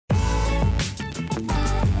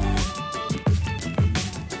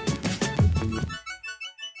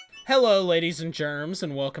Hello, ladies and germs,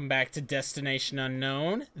 and welcome back to Destination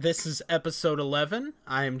Unknown. This is episode 11.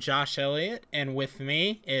 I am Josh Elliott, and with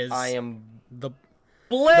me is... I am the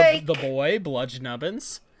Blake! the boy, Bludge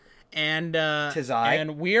Nubbins. And, 'Tis I.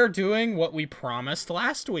 And we are doing what we promised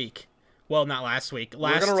last week. Well, not last week.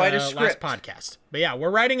 We're gonna write a script. Last podcast. But yeah, we're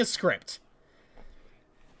writing a script.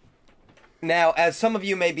 Now, as some of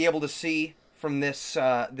you may be able to see from this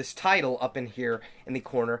this title up in here in the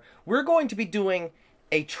corner, we're going to be doing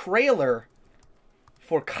a trailer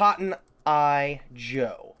for Cotton Eye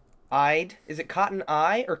Joe. Is it Cotton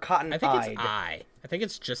Eye or Cotton Eyed? I think it's I. I think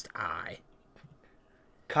it's just I.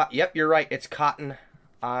 Yep, you're right. It's Cotton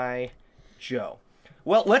Eye Joe.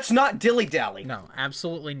 Well, let's not dilly-dally. No,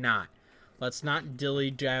 absolutely not. Let's not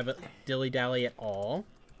dilly-dally at all.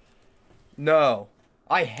 No.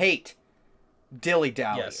 I hate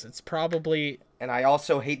dilly-dally. Yes, it's probably... And I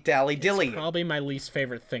also hate dally-dilly. It's probably my least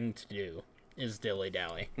favorite thing to do, is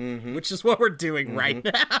dilly-dally. Mm-hmm. Which is what we're doing right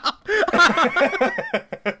now.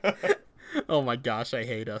 Oh my gosh, I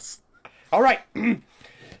hate us. All right.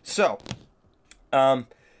 So, the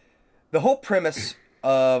whole premise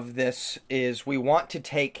of this is we want to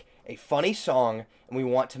take a funny song and we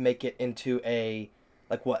want to make it into a,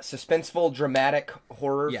 like what, suspenseful, dramatic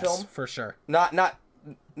horror film? Yes, for sure. Not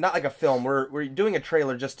like a film. We're doing a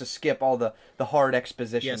trailer just to skip all the hard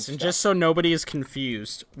exposition Yes, stuff. and just so nobody is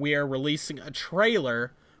confused, we are releasing a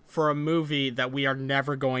trailer for a movie that we are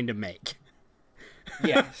never going to make.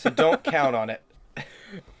 Yeah, so don't count on it.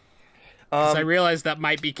 Because I realize that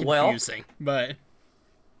might be confusing, but...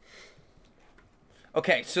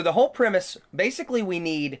 Okay, so the whole premise, basically we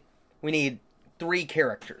need three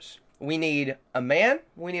characters. We need a man,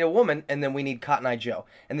 we need a woman, and then we need Cotton Eye Joe.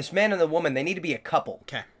 And this man and the woman, they need to be a couple.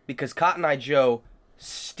 Okay. Because Cotton Eye Joe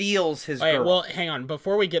steals his girl. girl. Well, hang on.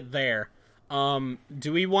 Before we get there,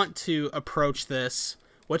 do we want to approach this,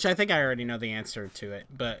 which I think I already know the answer to it,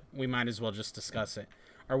 but we might as well just discuss it.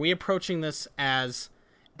 Are we approaching this as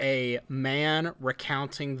a man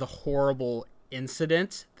recounting the horrible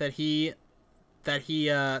incident that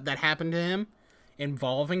happened to him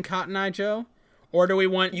involving Cotton Eye Joe? Or do we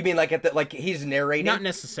want... You mean like he's narrating? Not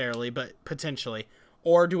necessarily, but potentially.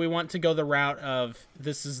 Or do we want to go the route of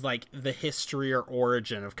this is like the history or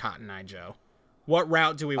origin of Cotton Eye Joe? What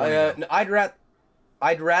route do we want to go?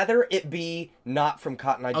 I'd rather it be not from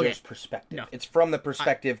Cotton Eye Joe's perspective. No. It's from the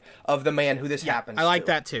perspective of the man who this happens to. I like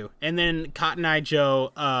that too. And then Cotton Eye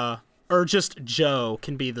Joe, or just Joe,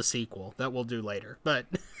 can be the sequel that we'll do later. But...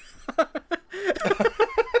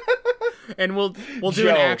 And we'll do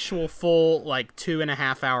an actual full, like,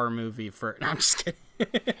 2.5 hour movie for... No, I'm just kidding.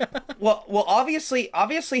 well, obviously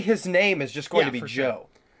his name is just going to be Joe. Sure.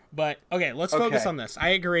 But, okay, let's focus on this. I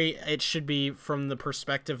agree it should be from the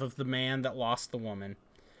perspective of the man that lost the woman.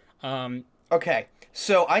 Okay,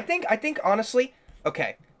 so I think honestly...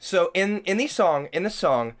 Okay, so in the song,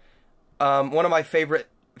 one of my favorite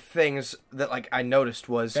things that like I noticed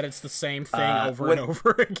was that it's the same thing over and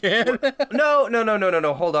over again.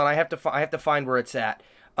 No. Hold on, I have to find where it's at.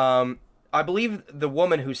 I believe the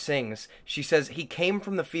woman who sings, she says, "He came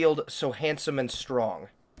from the field so handsome and strong."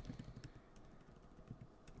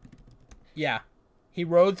 Yeah, he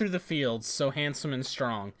rode through the fields so handsome and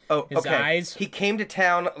strong. Oh, his okay. eyes. He came to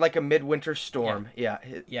town like a midwinter storm. Yeah.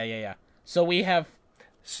 Yeah. So we have.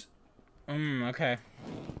 Okay.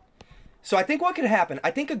 So I think what could happen,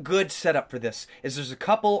 I think a good setup for this is there's a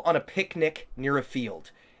couple on a picnic near a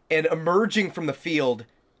field, and emerging from the field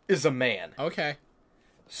is a man. Okay.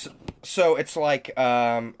 So it's like,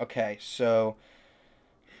 okay, so,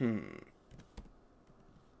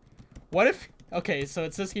 What if, okay, so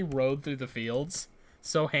it says he rode through the fields,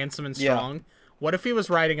 so handsome and strong. Yeah. What if he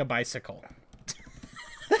was riding a bicycle?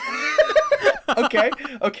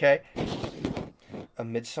 Okay. A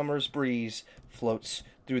midsummer's breeze floats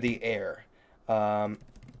through the air. Now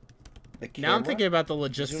I'm thinking about the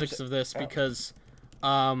logistics of this because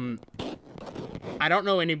I don't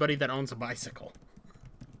know anybody that owns a bicycle.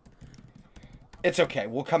 It's okay.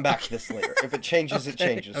 We'll come back to this later. If it changes, it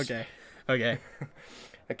changes. Okay.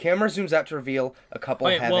 A camera zooms out to reveal a couple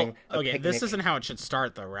having a picnic. This isn't how it should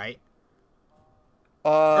start, though, right?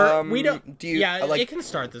 We don't. Do you? It can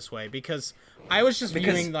start this way because I was just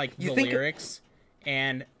viewing like the lyrics,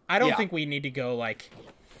 and I don't think we need to go like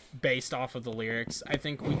based off of the lyrics. I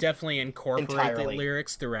think we definitely incorporate the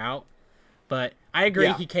lyrics throughout. But I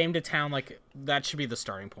agree, he came to town, like, that should be the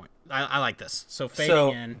starting point. I like this. So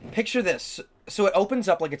fading in. Picture this. So it opens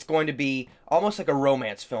up like it's going to be almost like a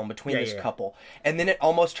romance film between this couple. And then it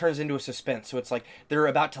almost turns into a suspense. So it's like they're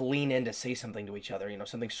about to lean in to say something to each other,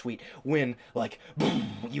 something sweet. When, like, boom,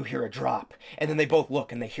 you hear a drop. And then they both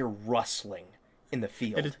look and they hear rustling in the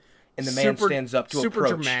field. and the man stands up to super approach.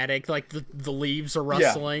 Super dramatic, like the leaves are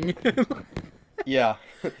rustling. Yeah.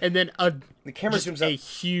 And then the camera zooms up. A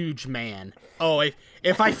huge man. Oh,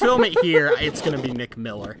 if I film it here, it's gonna be Nick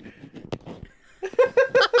Miller.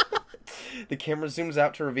 The camera zooms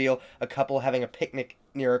out to reveal a couple having a picnic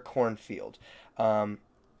near a cornfield.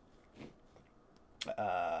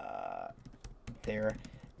 There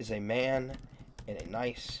is a man in a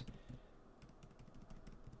nice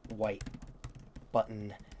white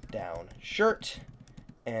button-down shirt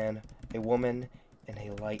and a woman in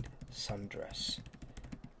a light sundress.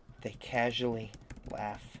 They casually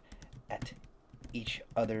laugh at each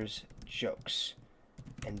other's jokes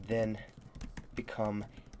and then become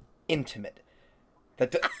intimate.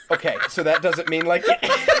 Okay, so that doesn't mean like...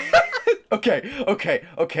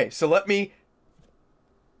 Okay, so let me...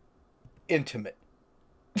 Intimate.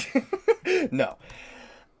 No.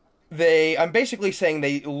 I'm basically saying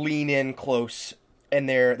they lean in close and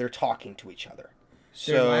they're talking to each other.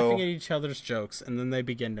 They're laughing at each other's jokes and then they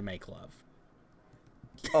begin to make love.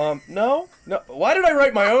 No. Why did I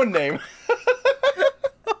write my own name?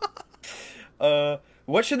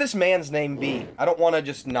 What should this man's name be? I don't want to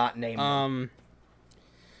just not name him.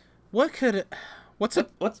 What's a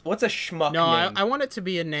schmuck No, name? I want it to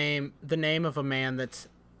be the name of a man that's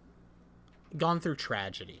gone through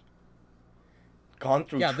tragedy. Gone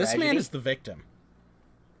through tragedy? Yeah, this man is the victim.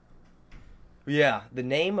 Yeah, the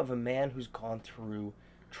name of a man who's gone through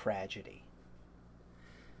tragedy.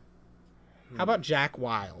 How about Jack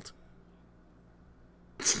Wilde?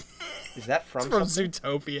 Is that from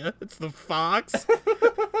Zootopia? It's the fox.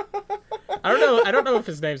 I don't know if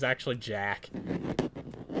his name's actually Jack.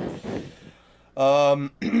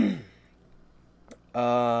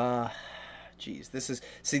 Jeez, this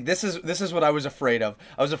is what I was afraid of.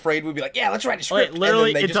 I was afraid we'd be like, yeah, let's write a script. Literally,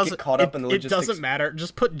 and then they just get caught up in the logistics. It doesn't matter.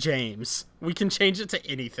 Just put James. We can change it to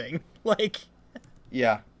anything. Like,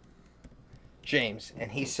 yeah, James,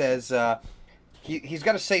 and he says he's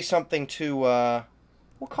got to say something to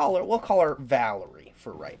we'll call her Valerie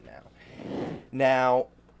for right now. Now,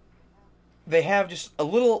 they have just a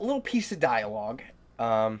little piece of dialogue.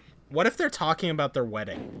 What if they're talking about their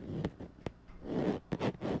wedding?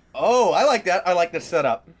 Oh, I like that. I like this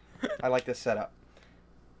setup.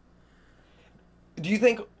 Do you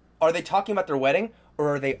think, are they talking about their wedding,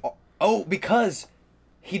 or are they? Oh, because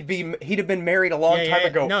he'd have been married a long time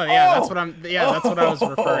ago. No, yeah, that's what that's what I was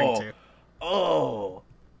referring to. Oh.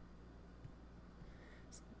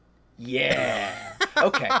 Yeah.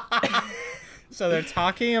 Okay. So they're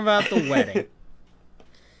talking about the wedding.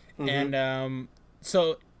 Mm-hmm. And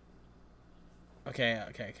so Okay.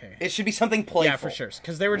 It should be something playful. Yeah, for sure.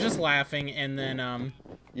 Because they were just laughing, and then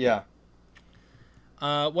yeah.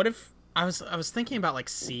 What if I was thinking about like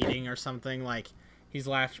seeding or something? Like he's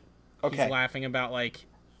laughing about like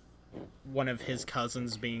one of his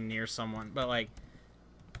cousins being near someone, but like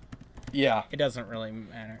yeah, it doesn't really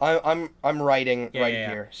matter. I'm writing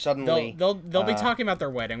here. Suddenly they'll be talking about their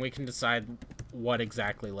wedding. We can decide what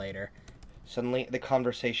exactly later. Suddenly the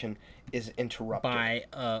conversation is interrupted by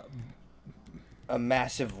a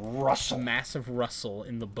massive rustle. A massive rustle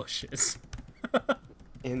in the bushes.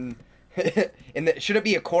 Should it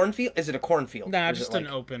be a cornfield? Is it a cornfield? Nah, just an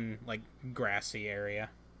open, like, grassy area.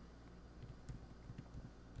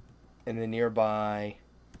 In the nearby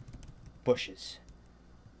bushes.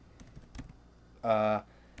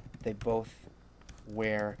 They both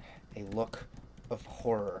wear a look of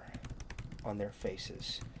horror on their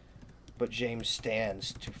faces. But James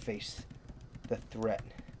stands to face the threat.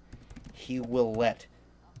 He will let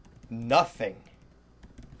nothing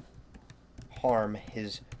harm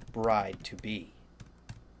his bride-to-be.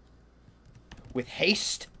 With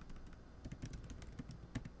haste,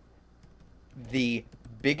 the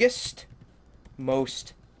biggest,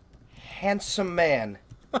 most handsome man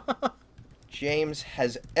James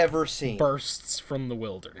has ever seen bursts from the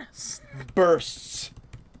wilderness.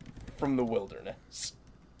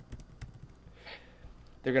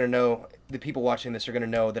 They're going to know, the people watching this are going to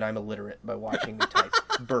know that I'm illiterate by watching the type.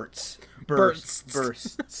 Bursts.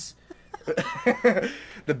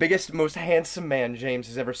 The biggest, most handsome man James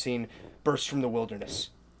has ever seen burst from the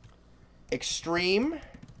wilderness. Extreme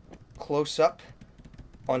close-up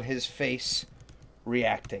on his face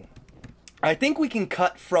reacting. I think we can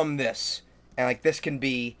cut from this, and like this can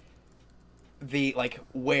be the like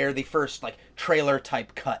where the first like trailer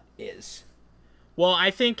type cut is. Well,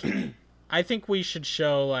 I think we should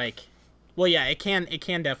show like, well, yeah, it can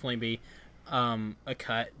definitely be a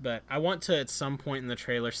cut, but I want to at some point in the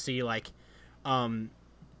trailer see like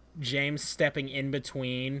James stepping in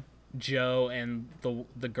between Joe and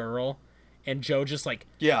the girl, and Joe just like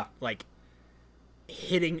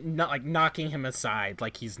hitting, not like knocking him aside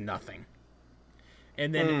like he's nothing,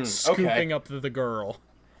 and then scooping up the girl.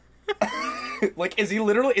 Like, is he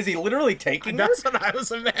literally taking her? That's what I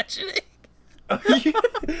was imagining.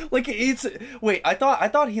 Like, wait, I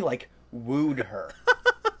thought he like wooed her.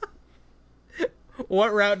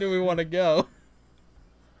 What route do we want to go?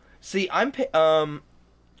 See, the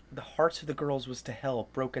hearts of the girls was to hell,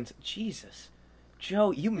 broken. Jesus,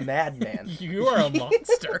 Joe, you madman. You are a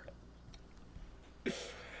monster.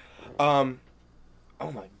 Oh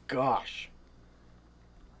my gosh.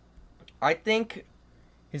 I think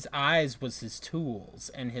his eyes was his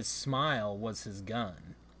tools, and his smile was his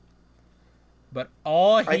gun. But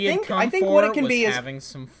all he had come for was having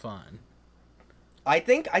some fun. I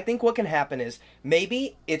think what can happen is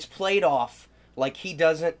maybe it's played off like he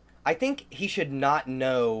doesn't. I think he should not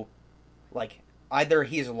know, like, either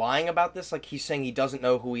he's lying about this, like he's saying he doesn't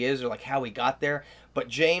know who he is or like how he got there. But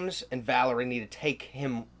James and Valerie need to take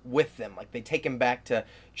him with them. Like, they take him back to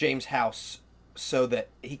James' house so that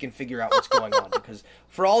he can figure out what's going on. Because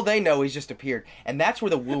for all they know, he's just appeared. And that's where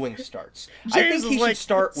the wooing starts. I think he should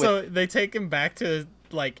start with... So they take him back to,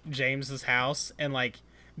 like, James's house, and, like,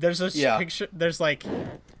 there's a picture... There's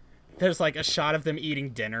a shot of them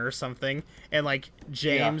eating dinner or something, and, like,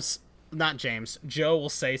 Joe will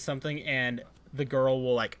say something, and the girl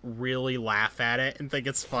will, like, really laugh at it and think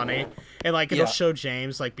it's funny. And, like, it'll show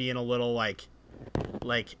James, like, being a little, like,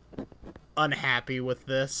 unhappy with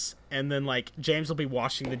this. And then, like, James will be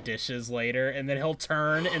washing the dishes later, and then he'll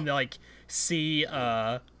turn and, like, see,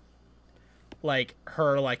 like,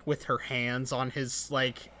 her, like, with her hands on his,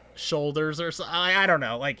 like, shoulders or something. I don't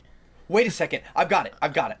know, like... Wait a second. I've got it.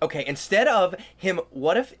 Okay, instead of him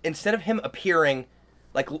appearing,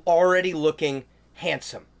 like, already looking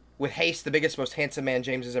handsome, with haste, the biggest, most handsome man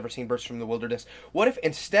James has ever seen burst from the wilderness, what if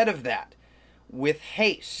instead of that, with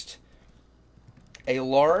haste, a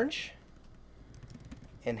large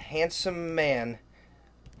and handsome man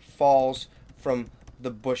falls from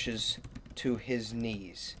the bushes to his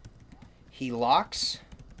knees. He locks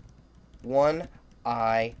one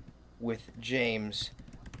eye with James,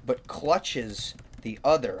 but clutches the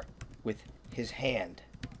other with his hand.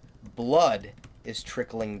 Blood is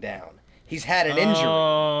trickling down. He's had an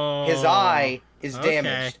injury. His eye is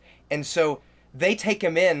damaged. And so they take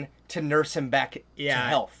him in to nurse him back to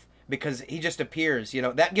health. Because he just appears, you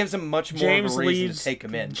know. That gives him much more of a reason to take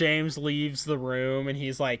him in. James leaves the room, and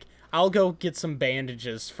he's like, I'll go get some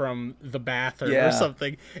bandages from the bathroom or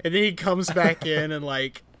something. And then he comes back in, and,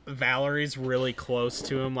 like, Valerie's really close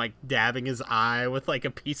to him, like, dabbing his eye with, like, a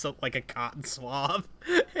piece of, like, a cotton swab.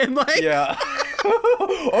 And, like... Yeah.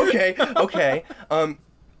 Okay.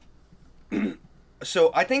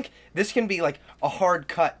 So I think this can be, like, a hard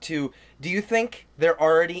cut to... Do you think they're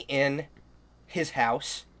already in his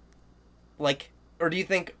house? Like, or do you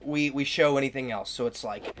think we show anything else? So it's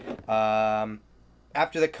like,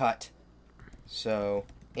 after the cut, so,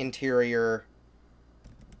 interior,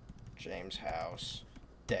 James' house,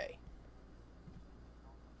 day.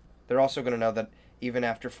 They're also going to know that even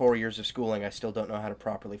after 4 years of schooling, I still don't know how to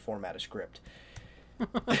properly format a script.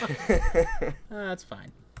 That's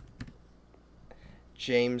fine.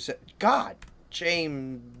 James'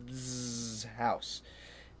 house,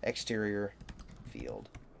 exterior, field,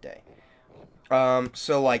 day.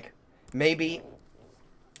 So, like, maybe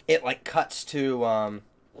it, like, cuts to,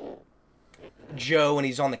 Joe and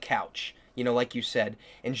he's on the couch, you know, like you said,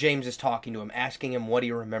 and James is talking to him, asking him what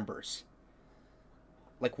he remembers.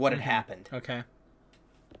 Like, what had happened. Okay.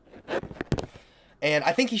 And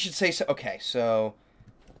I think he should say so. Okay, so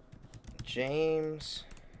James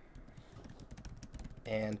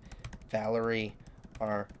and Valerie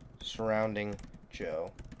are surrounding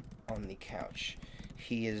Joe on the couch.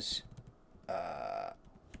 He is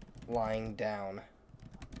lying down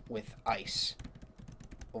with ice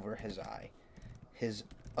over his eye. His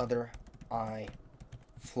other eye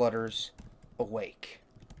flutters awake.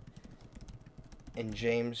 And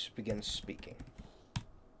James begins speaking.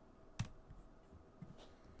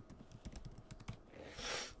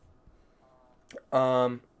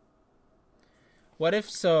 What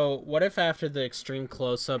if after the extreme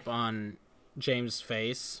close-up on James'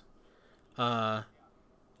 face, what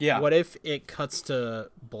if it cuts to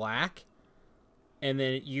black, and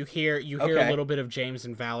then you hear a little bit of James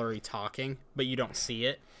and Valerie talking, but you don't see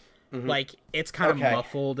it. Like, it's kind of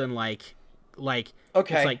muffled and like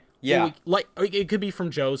it's like, like it could be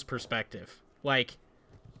from Joe's perspective, like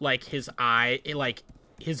his eye, like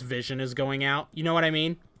his vision is going out. You know what I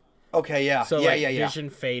mean? Okay, yeah. So vision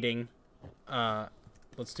fading.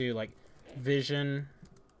 Let's do like vision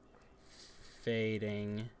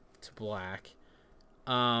fading to black.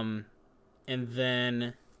 And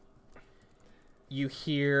then you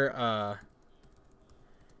hear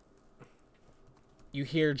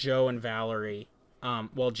Joe and Valerie,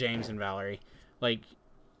 James and Valerie, like,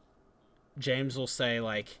 James will say,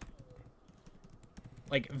 like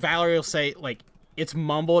Valerie will say, like, it's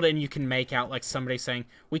mumbled and you can make out, like, somebody saying,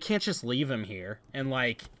 we can't just leave him here, and,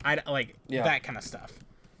 like, that kind of stuff.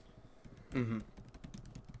 Mm-hmm.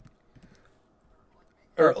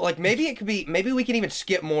 Or, like, maybe it could be, maybe we can even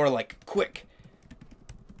skip more, like, quick,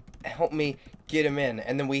 help me get him in,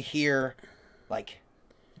 and then we hear, like,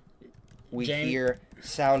 hear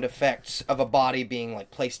sound effects of a body being,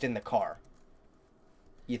 like, placed in the car.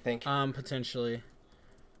 You think? Potentially.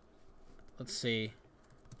 Let's see.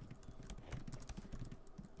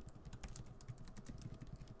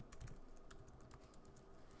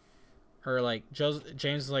 Or, like,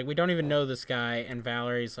 James is like, we don't even know this guy, and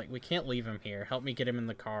Valerie's like, we can't leave him here. Help me get him in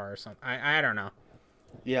the car or something. I don't know.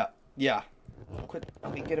 Yeah. Quick,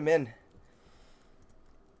 help me get him in.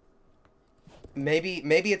 Maybe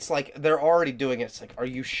it's like they're already doing it. It's like, are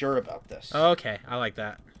you sure about this? Oh, okay, I like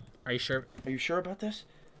that. Are you sure? Are you sure about this?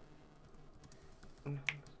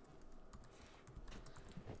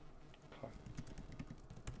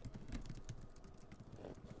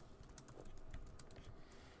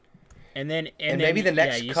 And then maybe the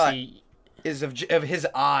next cut is of his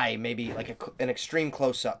eye, maybe like an extreme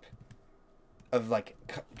close up of like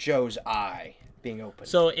Joe's eye being open.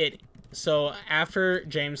 So after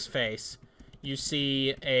James' face, you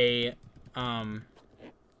see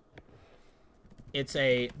it's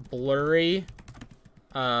a blurry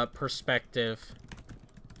perspective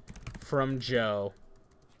from Joe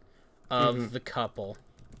of the couple,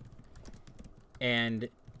 and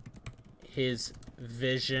his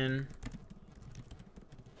vision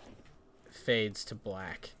fades to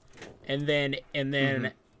black, and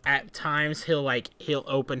then at times he'll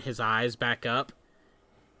open his eyes back up,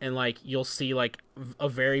 and like you'll see like a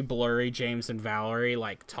very blurry James and Valerie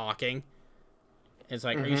like talking. It's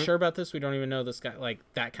like, are you sure about this? We don't even know this guy, like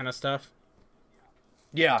that kind of stuff.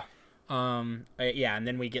 Yeah. Yeah, and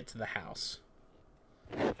then we get to the house.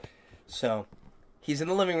 So, he's in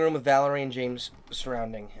the living room with Valerie and James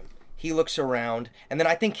surrounding him. He looks around, and then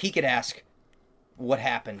I think he could ask what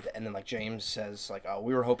happened, and then like James says like, oh,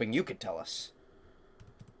 we were hoping you could tell us.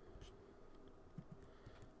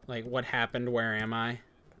 Like, what happened? Where am I?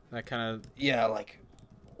 That kind of... Yeah, like,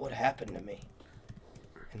 what happened to me?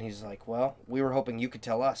 And he's like, well, we were hoping you could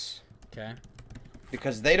tell us. Okay.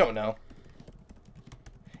 Because they don't know.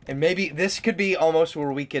 And maybe this could be almost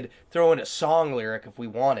where we could throw in a song lyric if we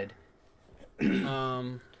wanted.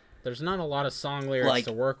 There's not a lot of song lyrics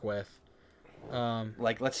to work with.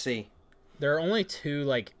 Like, let's see. There are only two,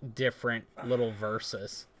 like, different little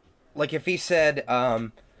verses. Like, if he said, I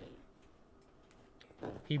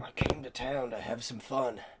came to town to have some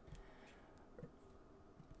fun.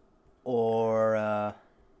 Or,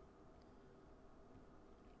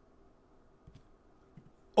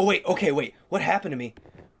 oh, wait, okay, wait. What happened to me?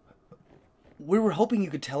 We were hoping you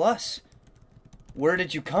could tell us. Where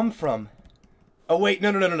did you come from? Oh, wait,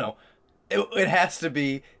 no. It has to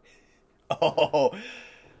be...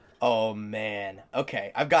 Oh, man.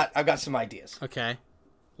 Okay, I've got some ideas. Okay.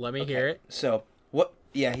 Let me hear it. So, what...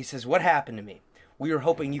 Yeah, he says, what happened to me? We were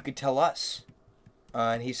hoping you could tell us.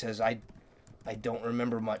 And he says, I don't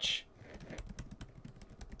remember much.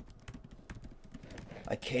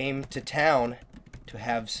 I came to town to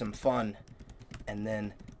have some fun, and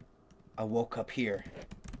then I woke up here.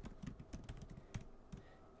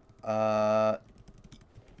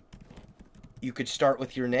 You could start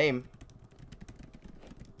with your name.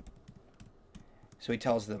 So he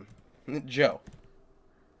tells them, Joe.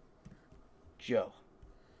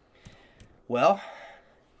 Well,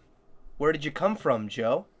 where did you come from,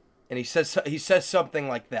 Joe? And he says something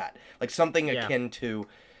like that, like something akin to,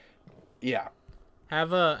 yeah.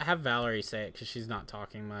 Have Valerie say it because she's not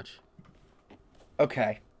talking much.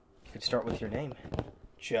 Okay, you could start with your name,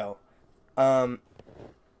 Joe. Oh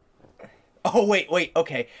wait.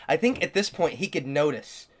 Okay, I think at this point he could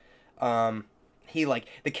notice. He like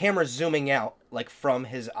the camera's zooming out like from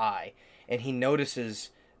his eye, and he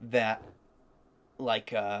notices that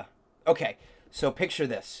like okay. So picture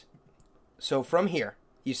this. So from here,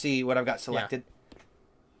 you see what I've got selected? Yeah.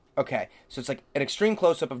 Okay, so it's like an extreme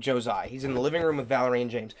close-up of Joe's eye. He's in the living room with Valerie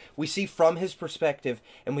and James. We see from his perspective,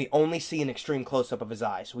 and we only see an extreme close-up of his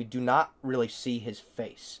eye, so we do not really see his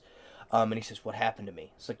face. And he says, what happened to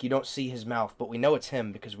me? It's like you don't see his mouth, but we know it's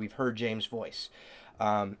him because we've heard James' voice.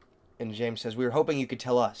 And James says, we were hoping you could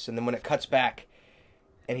tell us. And then when it cuts back,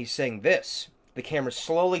 and he's saying this, the camera's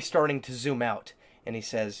slowly starting to zoom out, and he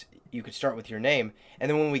says, you could start with your name. And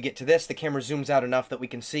then when we get to this, the camera zooms out enough that we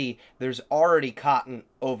can see there's already cotton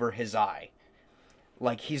over his eye.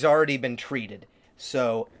 Like, he's already been treated.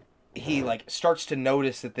 So he, like, starts to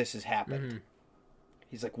notice that this has happened. Mm-hmm.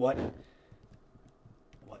 He's like, what?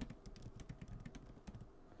 What?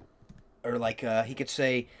 Or, like, he could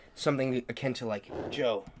say something akin to, like,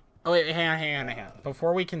 Joe. Oh, wait, hang on.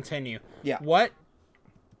 Before we continue. Yeah. What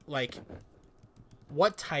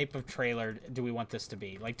type of trailer do we want this to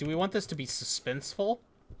be? Like, do we want this to be suspenseful?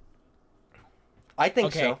 I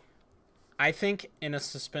think so. I think in a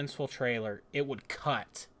suspenseful trailer, it would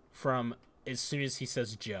cut from as soon as he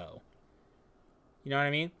says Joe. You know what I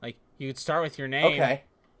mean? Like, you could start with your name,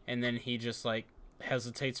 and then he just, like,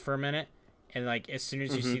 hesitates for a minute, and, like, as soon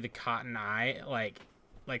as you see the cotton eye, like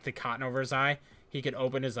the cotton over his eye, he could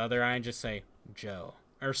open his other eye and just say Joe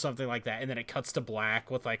or something like that, and then it cuts to black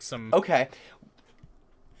with, like, some... Okay.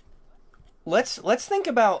 Let's think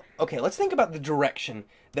about the direction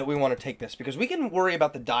that we want to take this, because we can worry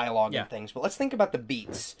about the dialogue and things, but let's think about the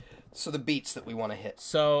beats. So the beats that we want to hit.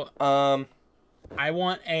 So I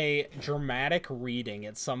want a dramatic reading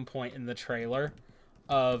at some point in the trailer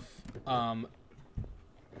of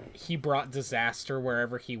he brought disaster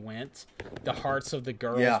wherever he went. The hearts of the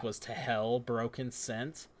girls was to hell, broken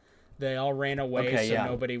scent. They all ran away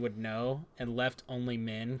nobody would know, and left only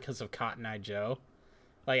men because of Cotton Eye Joe.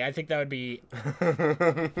 Like, I think that would be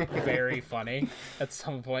very funny at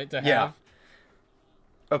some point to have. Yeah.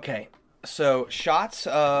 Okay, so shots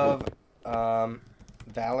of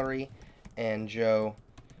Valerie and Joe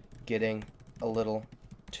getting a little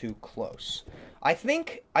too close. I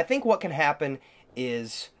think what can happen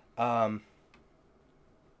is...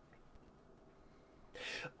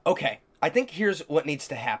 okay, I think here's what needs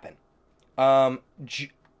to happen.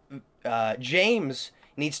 James...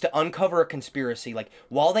 needs to uncover a conspiracy, like,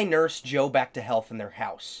 while they nurse Joe back to health in their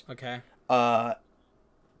house. Okay.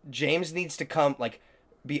 James needs to come, like,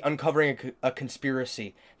 be uncovering a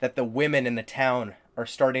conspiracy that the women in the town are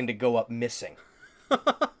starting to go up missing.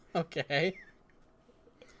 Okay.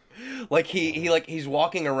 Like, he's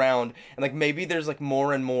walking around, and, like, maybe there's, like,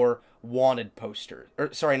 more and more wanted posters.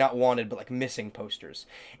 Or, sorry, not wanted, but, like, missing posters.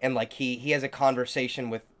 And, like, he has a conversation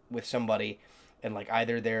with somebody, and, like,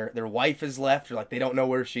 either their wife is left or, like, they don't know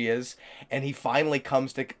where she is. And he finally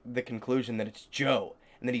comes to the conclusion that it's Joe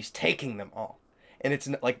and that he's taking them all. And it's,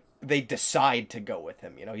 like, they decide to go with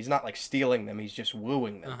him, you know? He's not, like, stealing them. He's just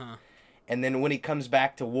wooing them. Uh-huh. And then when he comes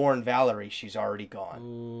back to warn Valerie, she's already gone.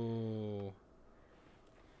 Ooh.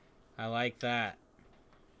 I like that.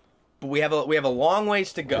 But we have a long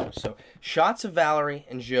ways to go. So, shots of Valerie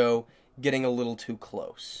and Joe getting a little too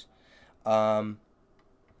close.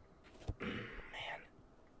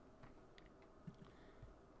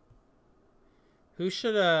 Who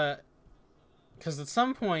should, because at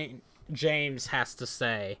some point, James has to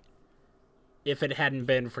say, if it hadn't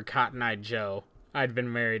been for Cotton Eye Joe, I'd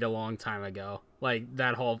been married a long time ago. Like,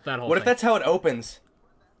 that whole What thing. if that's how it opens?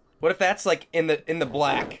 What if that's, like, in the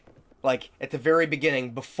black, like, at the very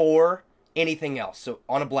beginning, before anything else, so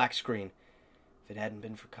on a black screen? If it hadn't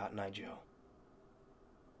been for Cotton Eye Joe,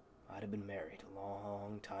 I'd have been married a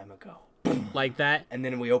long time ago. Like that? And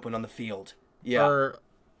then we open on the field. Yeah. Or...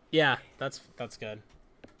 yeah, that's good.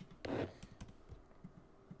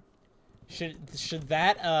 Should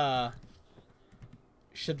that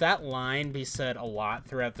line be said a lot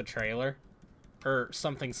throughout the trailer, or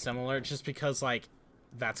something similar? Just because, like,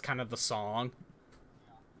 that's kind of the song.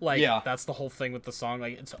 Like, that's the whole thing with the song.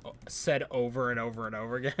 Like, it's said over and over and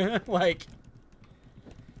over again. Like,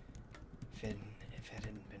 if it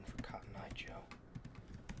hadn't been for Cotton Eye Joe,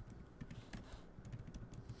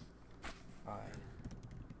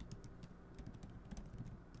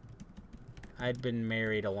 I'd been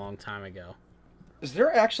married a long time ago. Is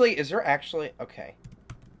there actually okay.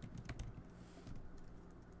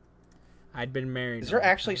 I'd been married. Is there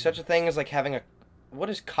actually such a thing as, like, having a... what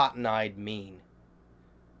does cotton-eyed mean?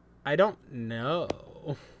 I don't know.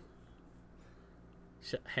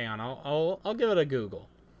 Hang on, I'll give it a Google.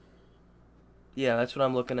 Yeah, that's what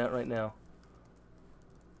I'm looking at right now.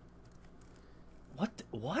 What?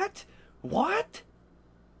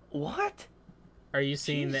 Are you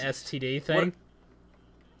seeing the STD thing?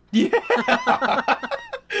 Yeah.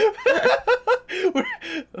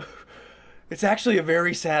 It's actually a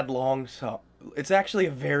very sad long song. It's actually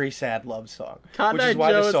a very sad love song. Cotton Eye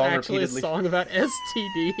Joe is actually a song about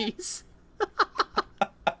STDs.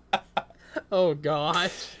 Oh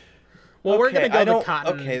gosh. Well, we're gonna go the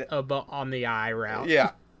cotton on the eye route.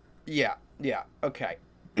 Yeah. Okay.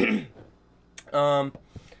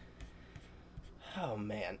 Oh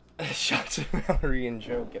man, shots of Valerie and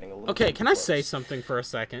Joe getting a little. Okay, can I say something for a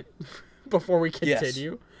second before we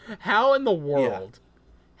continue? Yes. How in the world?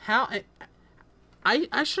 Yeah. How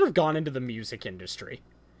I should have gone into the music industry,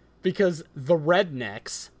 because the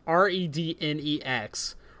Rednecks,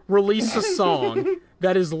 Rednex, released a song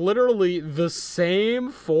that is literally the same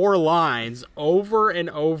 4 lines over and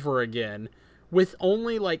over again, with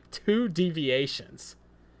only like 2 deviations.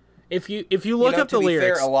 If you look up the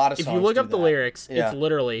lyrics, it's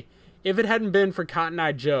literally, if it hadn't been for Cotton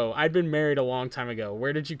Eye Joe, I'd been married a long time ago.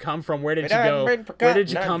 Where did you come from? Where did you go? Where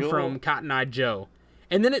did you come from, Cotton Eye Joe?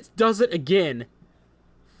 And then it does it again,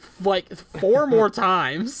 like 4 more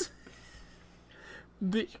times,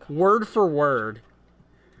 word for word.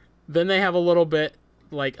 Then they have a little bit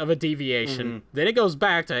like of a deviation. Mm-hmm. Then it goes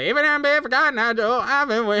back to, if it hadn't been for Cotton Eye Joe, I've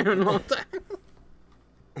been waiting a long time.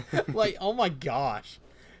 Like, oh my gosh.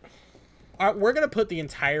 We're going to put the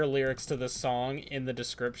entire lyrics to this song in the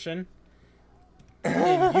description.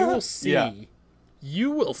 And you will see. Yeah. You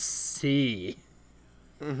will see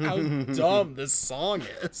how dumb this song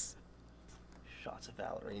is. Shots of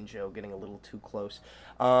Valerie and Joe getting a little too close.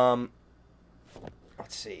 Let's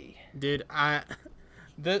see. Dude,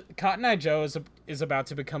 the Cotton Eye Joe is about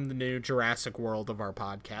to become the new Jurassic World of our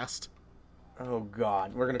podcast. Oh,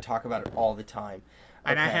 God. We're going to talk about it all the time.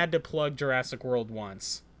 And I had to plug Jurassic World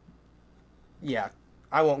once. Yeah,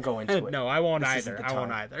 I won't go into it. No, I won't either. I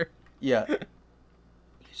won't either. Yeah. You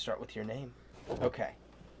start with your name. Okay.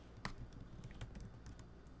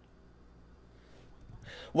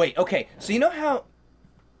 Wait, okay. So you know how...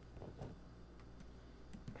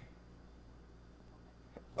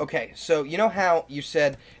 Okay, so you know how you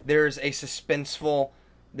said there's a suspenseful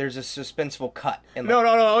cut. In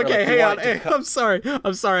no. Okay, hang on. Hey, I'm sorry.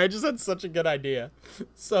 I just had such a good idea.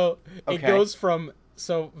 So it goes from...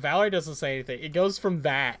 So Valerie doesn't say anything. It goes from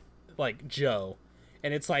that, like, Joe,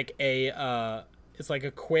 and it's like a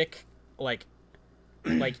quick, like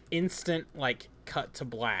instant, like, cut to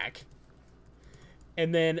black.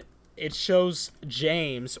 And then it shows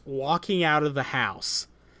James walking out of the house,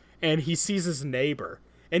 and he sees his neighbor,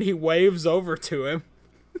 and he waves over to him,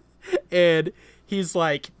 and he's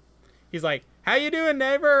like, how you doing,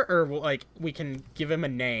 neighbor? Or, like, we can give him a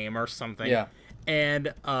name or something. Yeah.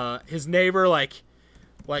 And his neighbor,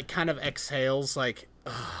 like kind of exhales, like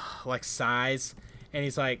sighs, and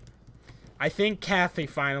he's like, I think Kathy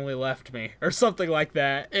finally left me, or something like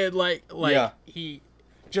that. And yeah. He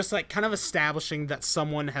just like kind of establishing that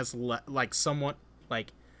someone has a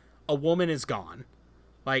woman is gone,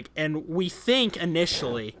 like, and we think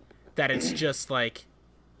initially that it's just like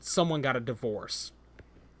someone got a divorce,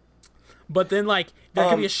 but then like there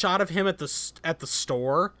could be a shot of him at the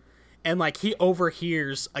store, and like he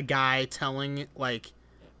overhears a guy talking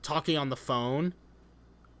on the phone,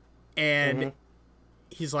 and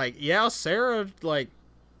he's like, yeah, Sarah's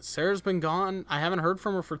been gone. I haven't heard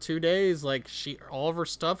from her for 2 days. Like, all of her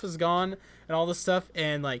stuff is gone and all this stuff.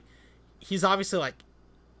 And like, he's obviously like,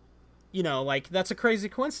 you know, like, that's a crazy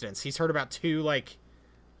coincidence. He's heard about 2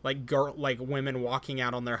 women walking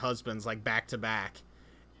out on their husbands, like, back to back.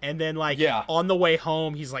 And then like, on the way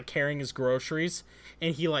home, he's like carrying his groceries,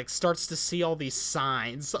 and he like starts to see all these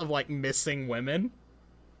signs of like missing women.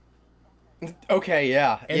 Okay,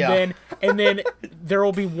 yeah. And then there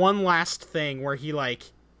will be one last thing where he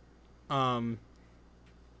like, what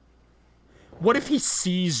if he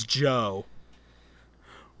sees Joe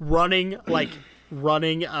running, or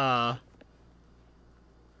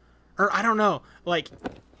I don't know, like,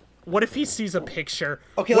 what if he sees a picture?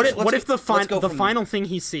 Okay, what if the final thing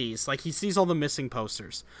he sees, like, he sees all the missing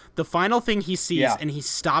posters. The final thing he sees, and he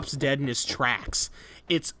stops dead in his tracks.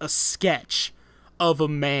 It's a sketch of a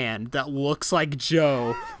man that looks like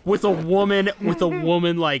Joe with a woman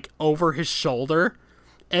like over his shoulder,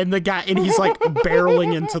 and he's like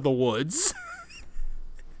barreling into the woods.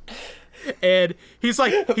 And he's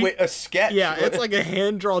like, wait, a sketch? Yeah, it's like a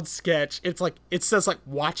hand-drawn sketch. It's like, it says like,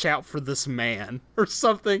 watch out for this man or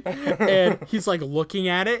something. And he's like looking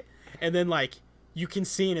at it, and then like you can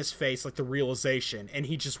see in his face like the realization, and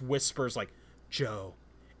he just whispers like, Joe.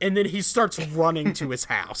 And then he starts running to his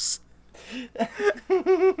house.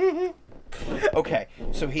 Okay,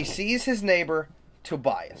 so he sees his neighbor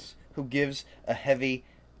Tobias, who gives a heavy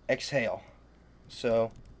exhale.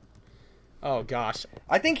 So, oh gosh,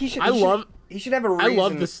 I think he should. He should have a reason. I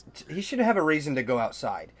love this. He should have a reason to go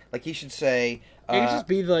outside. Like, he should say, it could just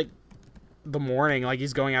be like the morning, like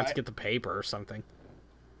he's going out to get the paper or something.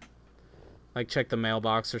 Like, check the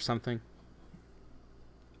mailbox or something.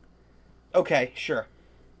 Okay, sure.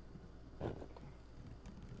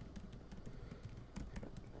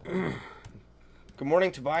 Good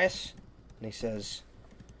morning, Tobias. And he says,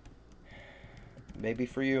 maybe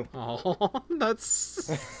for you. Oh, that's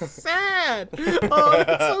sad. Oh,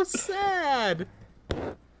 that's so sad.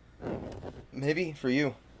 Maybe for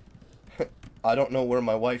you. I don't know where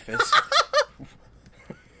my wife is.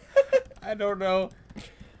 I don't know.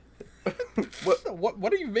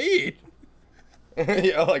 What do you mean?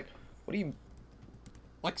 Yeah, like, what do you...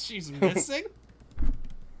 Like she's missing?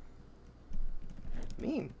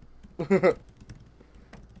 mean?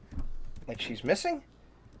 Like she's missing?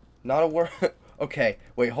 Not a word. Okay,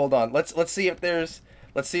 wait, hold on. Let's see if there's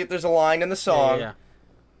a line in the song. Yeah.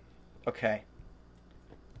 Okay.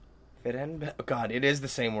 If it hadn't been... Oh, God, it is the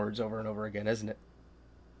same words over and over again, isn't it?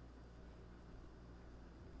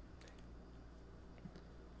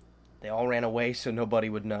 They all ran away so nobody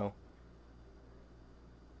would know.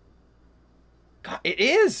 God, it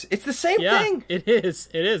is! It's the same thing! It is.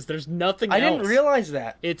 It is. There's nothing else. I didn't realize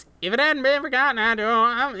that. It's, if it hadn't been forgotten, I'd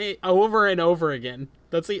do it over and over again.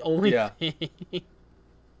 That's the only thing.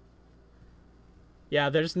 Yeah,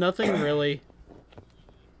 there's nothing really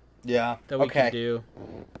that we can do.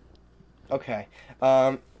 Okay.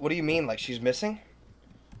 What do you mean? Like she's missing?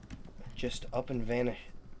 Just up and vanished.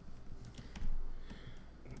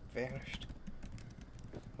 Vanished.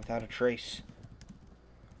 Without a trace.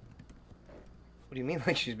 What do you mean,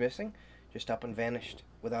 like she's missing? Just up and vanished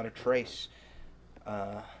without a trace.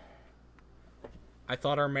 I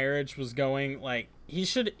thought our marriage was going like he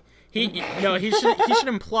should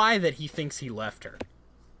imply that he thinks he left her.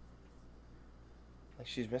 Like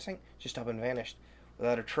she's missing? Just up and vanished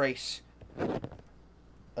without a trace.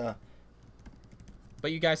 But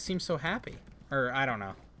you guys seem so happy. Or I don't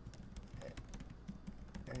know.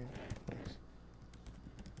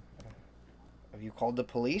 Have you called the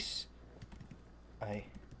police? I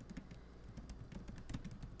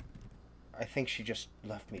think she just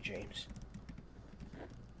left me, James.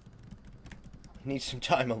 I need some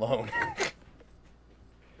time alone.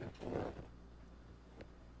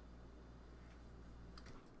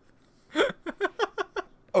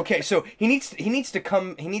 Okay, so he needs to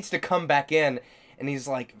come back in, and he's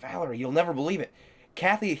like, Valerie, you'll never believe it.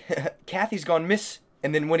 Kathy's gone miss.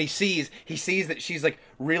 And then when he sees that she's like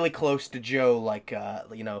really close to Joe, like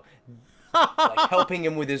like helping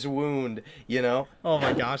him with his wound, you know? Oh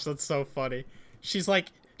my gosh, that's so funny. She's like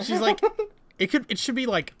it should be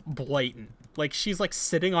like blatant. Like she's like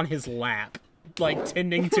sitting on his lap, like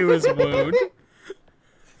tending to his wound.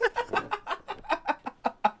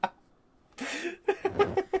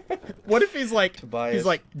 What if he's like Tobias. He's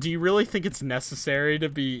like, do you really think it's necessary to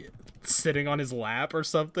be sitting on his lap or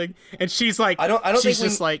something? And she's like, I don't she's think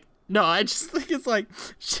just like, no, I just think it's like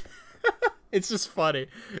it's just funny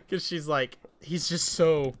because she's like, he's just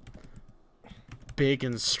so big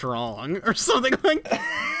and strong or something like that.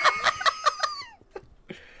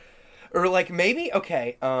 Or like maybe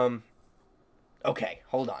okay, hold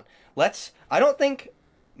on. I don't think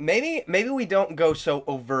maybe we don't go so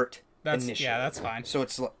overt initially. Yeah, that's fine. So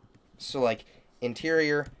it's like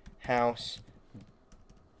interior house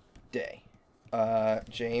day.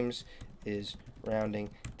 James is rounding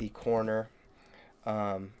the corner,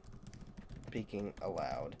 speaking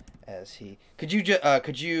aloud as he. Could you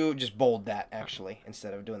just bold that actually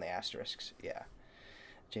instead of doing the asterisks? Yeah.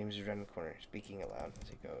 James is rounding the corner, speaking aloud as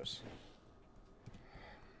he goes.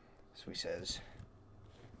 So he says,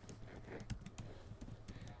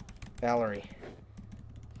 Valerie,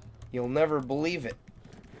 you'll never believe it.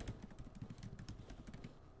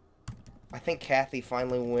 I think Kathy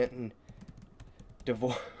finally went and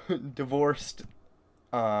divorced.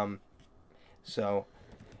 So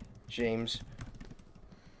James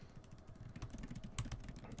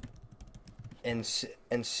and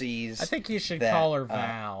sees. I think you should call her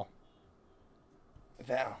Val.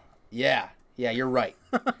 Val. Yeah, you're right.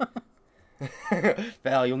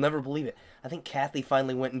 Val, you'll never believe it. I think Kathy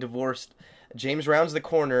finally went and divorced. James rounds the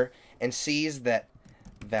corner and sees that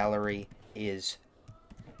Valerie is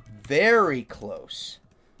very close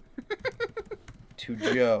to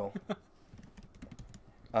Joe,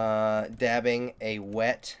 dabbing a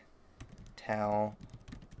wet towel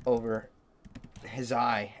over his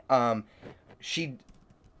eye. She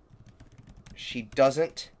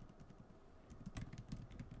doesn't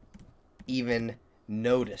even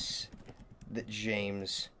notice that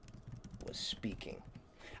James was speaking.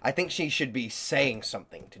 I think she should be saying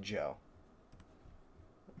something to Joe.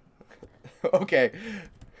 Okay.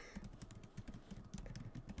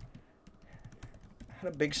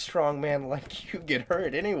 How'd a big strong man like you get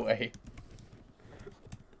hurt anyway?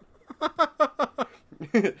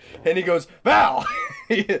 And he goes, Val!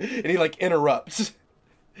 And he like interrupts.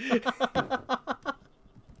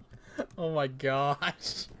 Oh my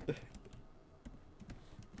gosh.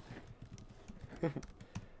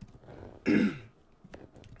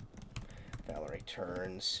 Valerie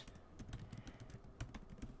turns.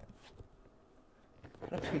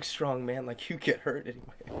 Not a big strong man like you get hurt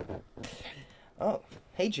anyway. Oh,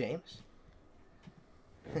 hey James.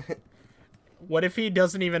 What if he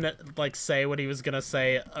doesn't even like say what he was gonna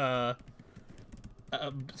say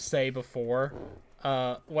before?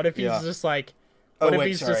 What if he's just like,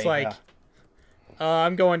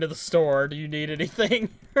 I'm going to the store. Do you need anything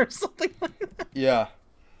or something like that? Yeah.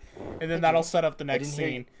 And then that'll set up the next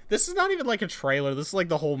scene. This is not even like a trailer. This is like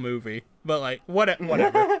the whole movie. But like,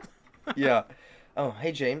 whatever. Yeah. Oh,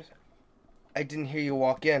 hey James. I didn't hear you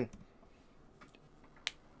walk in.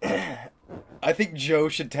 I think Joe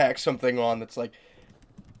should tack something on that's like,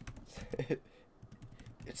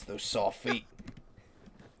 it's those soft feet.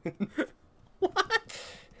 What?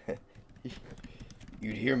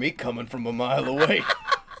 You'd hear me coming from a mile away.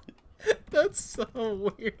 That's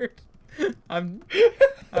so weird. I'm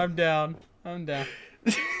down. I'm down.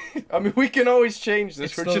 I mean, we can always change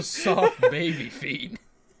this. It's those soft baby feet.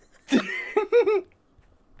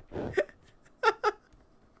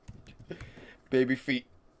 Baby feet.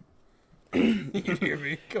 You'd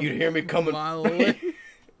hear me coming a mile away.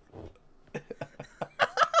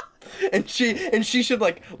 and she should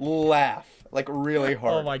like laugh like really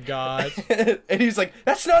hard. Oh my god. And he's like,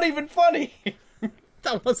 that's not even funny.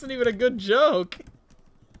 That wasn't even a good joke.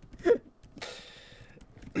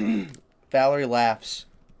 Valerie laughs.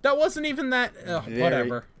 That wasn't even that.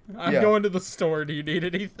 Whatever. I'm going to the store. Do you need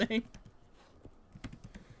anything?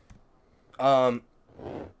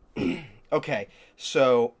 Okay,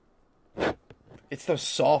 so it's those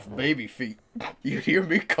soft baby feet. You hear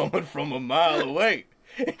me coming from a mile away.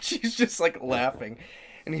 And she's just like laughing.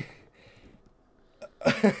 And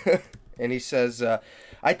he says,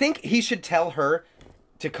 I think he should tell her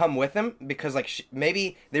to come with him because like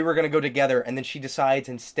maybe they were going to go together and then she decides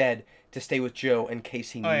instead to stay with Joe in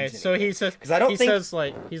case he needs anything. So he says, because I don't think says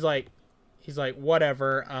like he's like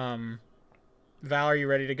whatever. Val, are you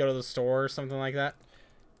ready to go to the store or something like that?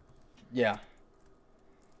 Yeah.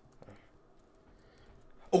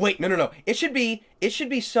 Oh wait, no. It should be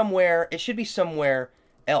somewhere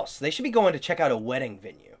else. They should be going to check out a wedding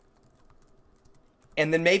venue.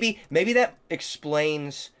 And then maybe that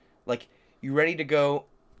explains like you ready to go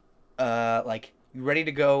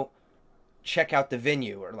check out the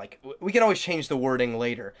venue, or like we can always change the wording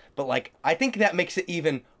later, but like I think that makes it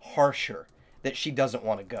even harsher that she doesn't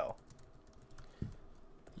want to go.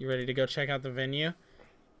 You ready to go check out the venue?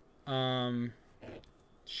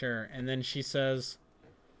 Sure. And then she says,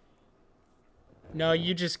 no,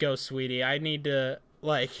 you just go, sweetie. I need to,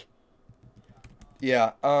 like...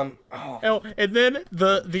 Yeah, Oh, and then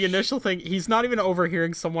the initial thing, he's not even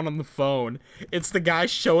overhearing someone on the phone. It's the guy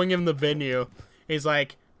showing him the venue. He's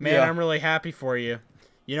like, man, I'm really happy for you.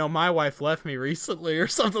 You know, my wife left me recently, or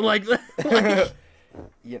something like that. Like,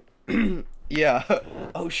 yeah. Yeah.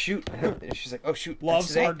 Oh, shoot. She's like, oh, shoot.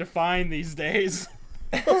 Love's hard to find these days.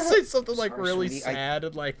 I'll say something like really sweetie, sad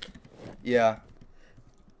and like... Yeah.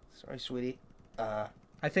 Sorry, sweetie. I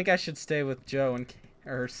think I should stay with Joe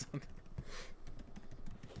or something.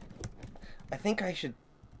 I think I should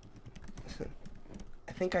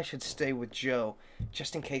stay with Joe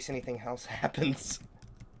just in case anything else happens.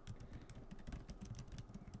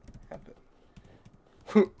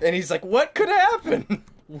 And he's like, what could happen?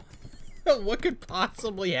 What could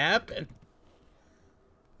possibly happen?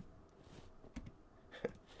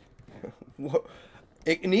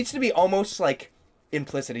 It needs to be almost like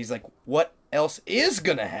implicit. He's like, what else is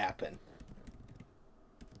gonna happen?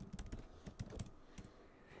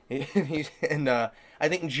 And I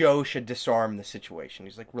think Joe should disarm the situation.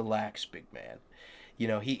 He's like, relax, big man. You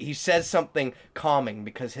know, he says something calming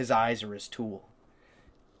because his eyes are his tool.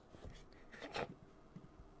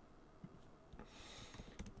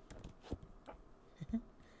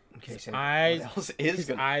 His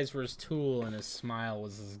eyes were his tool and his smile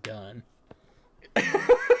was his gun.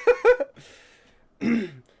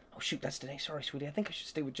 Oh shoot, that's today. Sorry, sweetie. I think I should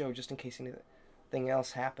stay with Joe just in case anything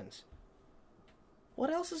else happens. What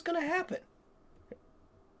else is gonna happen?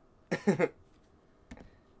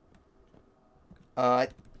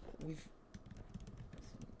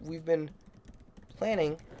 We've been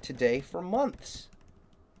planning today for months.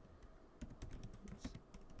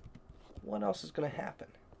 What else is gonna happen?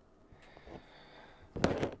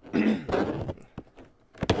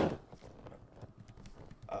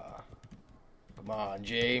 Come on,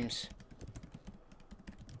 James.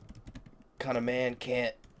 Kind of man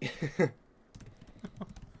can't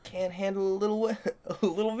handle a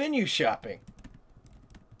little venue shopping.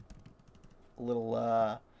 A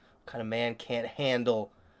little kind of man can't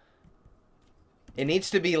handle It needs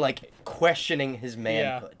to be like questioning his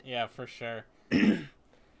manhood. Yeah, for sure. Oh,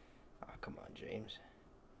 come on, James.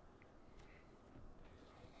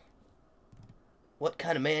 What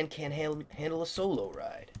kind of man can't handle a solo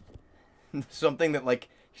ride? Something that, like,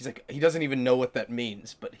 he's like, he doesn't even know what that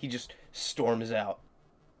means, but he just storms out.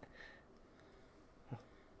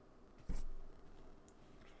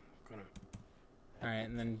 Alright,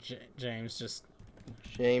 and then James just...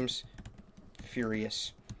 James,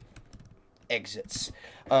 furious, exits.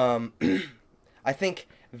 I think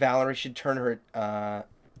Valerie should turn her...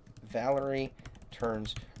 Valerie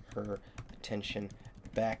turns her attention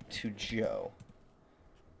back to Joe.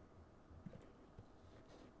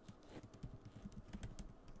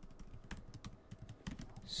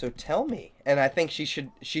 So tell me, and I think she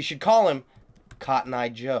should call him Cotton Eye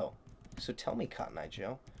Joe. So tell me, Cotton Eye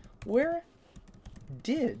Joe, where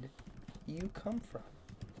did you come from?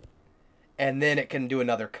 And then it can do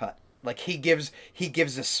another cut. Like he gives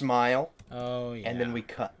a smile. Oh yeah. And then we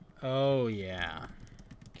cut. Oh yeah.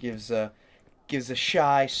 Gives a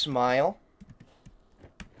shy smile.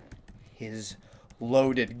 His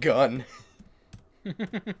loaded gun.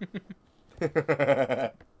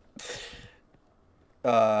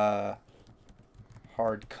 Hard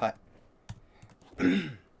cut.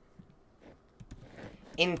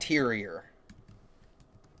 Interior.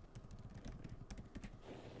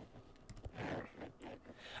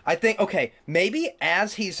 I think, okay, maybe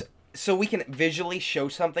as he's, so we can visually show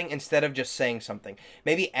something instead of just saying something.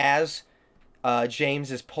 Maybe as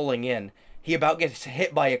James is pulling in, he about gets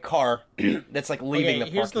hit by a car that's like leaving the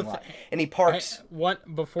parking lot. And he parks.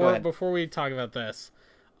 Before we talk about this,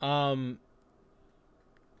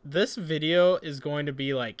 this video is going to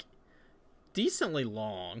be like decently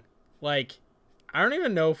long. Like, I don't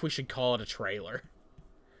even know if we should call it a trailer.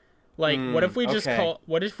 Like, what if we just called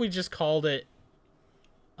it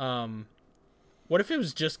what if it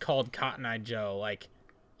was just called Cotton Eye Joe, like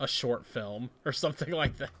a short film or something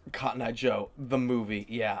like that? Cotton Eye Joe, the movie.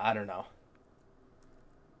 Yeah, I don't know.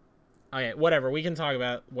 Okay, whatever. We can talk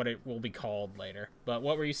about what it will be called later. But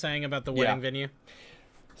what were you saying about the wedding venue?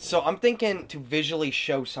 So I'm thinking to visually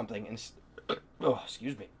show something.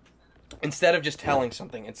 Excuse me. Instead of just telling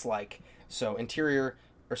something, it's like, so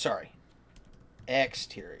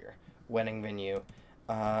exterior wedding venue.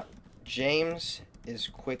 James is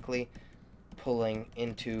quickly pulling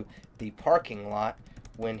into the parking lot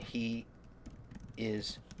when he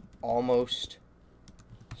is almost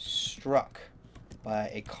struck by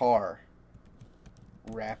a car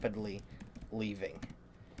rapidly leaving.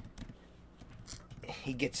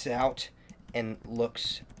 He gets out and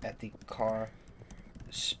looks at the car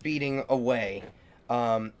speeding away.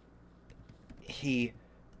 He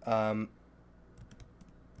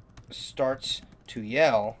starts to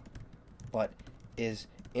yell, but is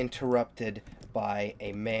interrupted by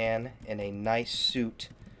a man in a nice suit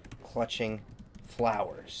clutching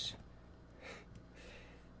flowers.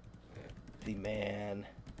 The man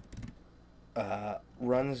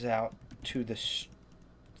runs out to the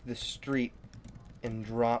street and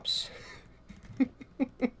drops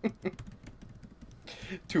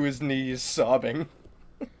to his knees sobbing.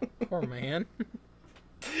 Poor man.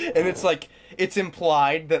 And it's like, it's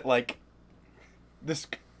implied that, like, this...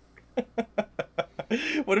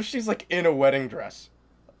 What if she's, like, in a wedding dress?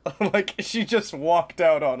 Like, she just walked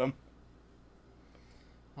out on him.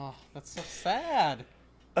 Oh, that's so sad.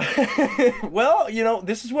 Well, you know,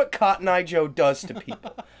 this is what Cotton Eye Joe does to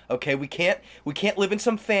people. Okay, we can't live in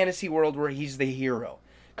some fantasy world where he's the hero.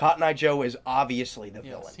 Cotton Eye Joe is obviously the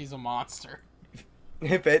villain. Yes, he's a monster.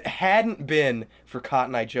 If it hadn't been for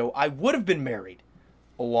Cotton Eye Joe, I would have been married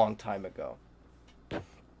a long time ago.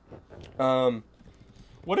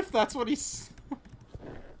 What if that's what he's...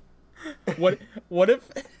 what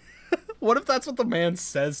if that's what the man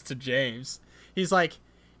says to James? He's like,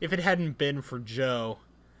 if it hadn't been for Joe,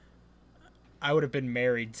 I would have been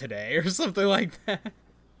married today, or something like that.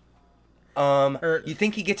 You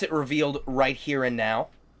think he gets it revealed right here and now?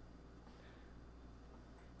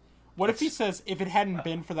 What if he says, if it hadn't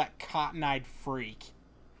been for that cotton-eyed freak?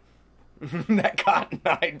 That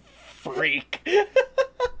cotton-eyed freak.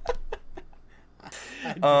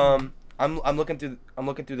 I'm looking through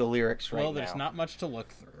the lyrics right now. Well, there's not much to look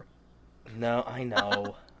through. No, I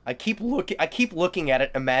know. I keep looking at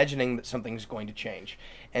it, imagining that something's going to change,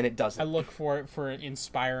 and it doesn't. I look for it for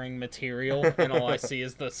inspiring material, and all I see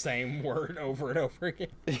is the same word over and over again.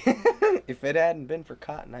 If it hadn't been for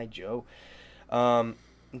Cotton Eye Joe,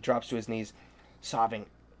 drops to his knees, sobbing.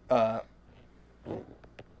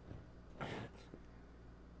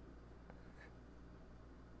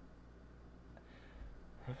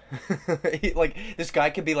 Like, this guy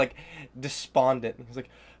could be, like, despondent. He's like,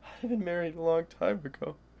 I'd have been married a long time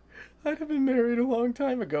ago. I'd have been married a long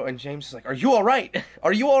time ago. And James is like, are you all right?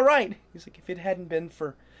 Are you all right? He's like, if it hadn't been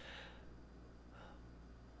for...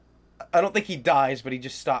 I don't think he dies, but he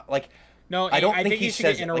just stopped. Like, no, I don't think he should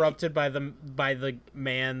get interrupted by the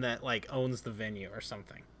man that, like, owns the venue or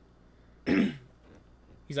something.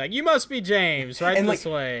 He's like, you must be James, right, and this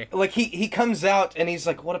way. Like, he comes out, and he's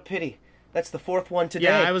like, what a pity. That's the fourth one today.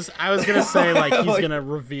 Yeah, I was gonna say, like, he's gonna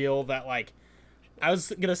reveal that, like... I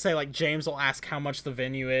was gonna say, like, James will ask how much the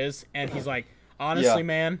venue is, and he's like, honestly,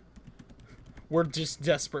 man, we're just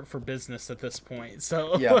desperate for business at this point,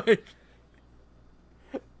 so, like...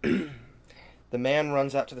 The man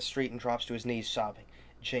runs out to the street and drops to his knees, sobbing.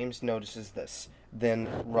 James notices this, then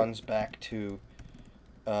runs back to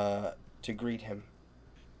greet him.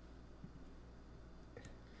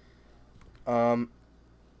 That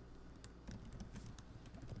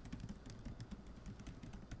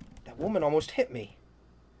woman almost hit me.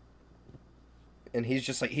 And he's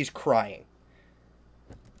just like, he's crying.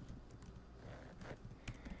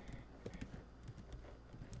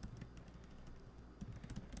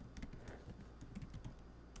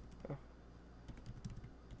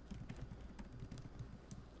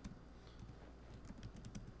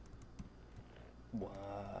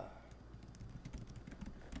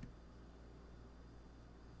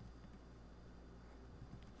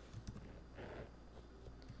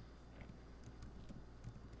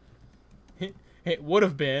 It would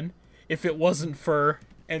have been if it wasn't for,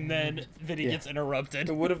 and then he gets interrupted.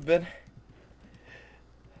 It would have been.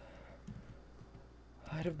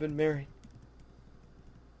 I'd have been married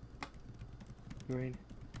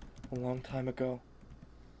a long time ago.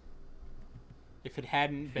 If it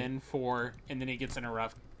hadn't been for, and then he gets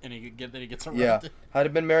interrupted, Yeah, I'd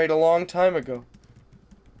have been married a long time ago.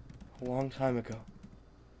 A long time ago.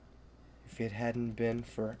 If it hadn't been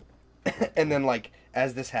for, and then, like,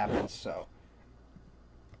 as this happens, so.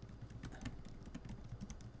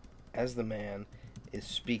 As the man is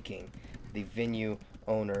speaking, the venue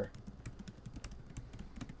owner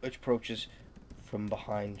approaches from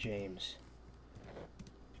behind James.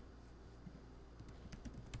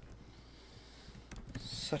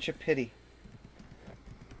 Such a pity.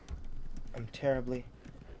 I'm terribly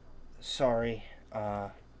sorry,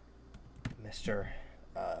 Mr.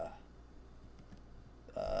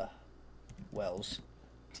 Wells.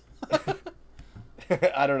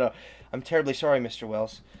 I don't know. I'm terribly sorry, Mr.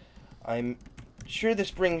 Wells. I'm sure this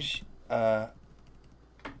brings, okay,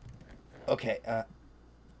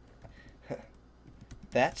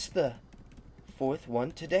 that's the fourth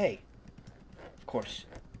one today. Of course.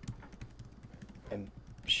 I'm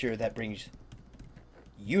sure that brings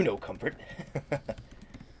you no comfort.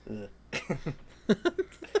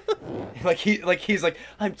 He's like,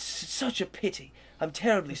 I'm such a pity. I'm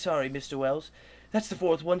terribly sorry, Mr. Wells. That's the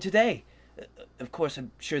fourth one today. Of course,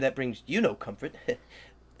 I'm sure that brings you no comfort.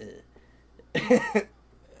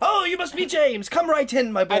 Oh, you must be James. Come right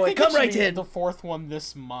in, my boy. I think Come right in. The fourth one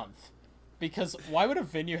this month, because why would a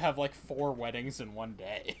venue have like 4 weddings in one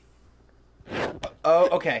day? Oh,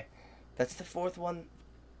 okay. That's the fourth one.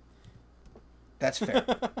 That's fair.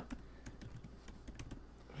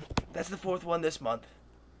 That's the fourth one this month.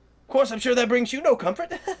 Of course, I'm sure that brings you no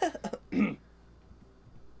comfort.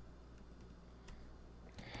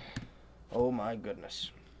 Oh my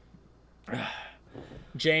goodness.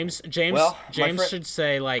 James should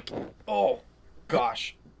say, like, oh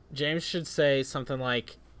gosh. James should say something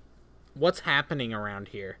like, what's happening around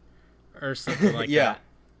here? Or something like that.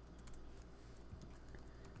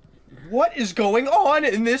 What is going on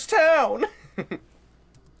in this town?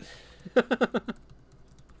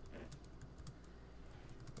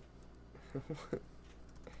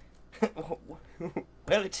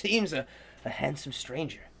 Well, it seems a handsome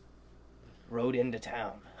stranger rode into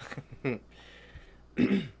town.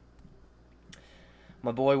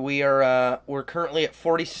 My boy, we're currently at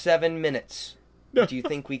 47 minutes. Do you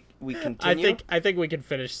think we continue? I think we can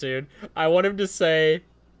finish soon. I want him to say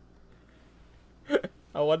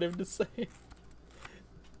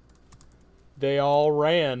they all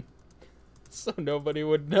ran so nobody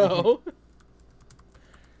would know.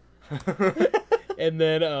 And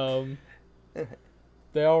then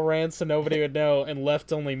they all ran so nobody would know and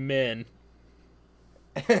left only men.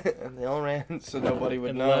 And they all ran so nobody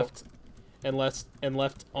would know. And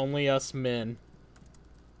left only us men.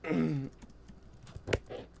 And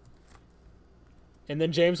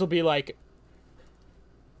then James will be like,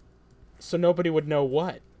 so nobody would know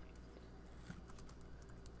what?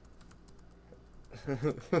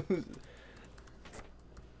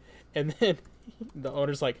 And then the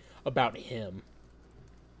owner's like, about him.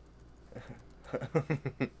 About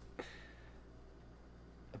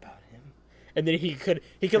him. And then he could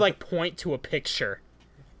like point to a picture.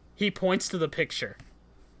 He points to the picture.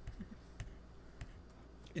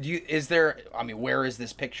 Where is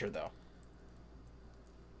this picture though?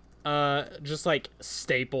 Just like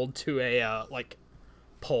stapled to a like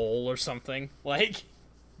pole or something. Like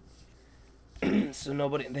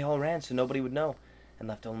So they all ran so nobody would know, and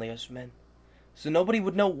left only us men. So nobody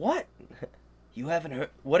would know what? You haven't heard.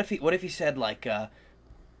 What if he said like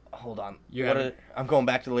hold on. I'm going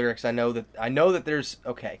back to the lyrics. I know that there's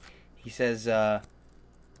okay. He says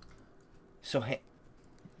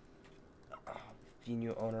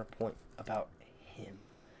venue owner point about him.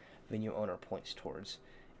 Venue owner points towards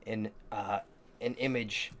an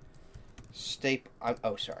image started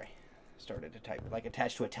to type like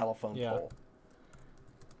attached to a telephone pole.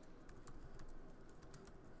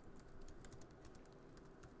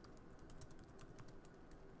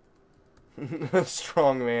 A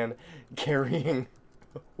strong man carrying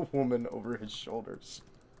a woman over his shoulders.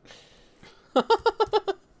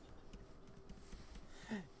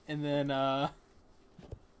 And then I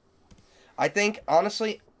think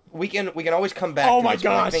honestly we can always come back to this. My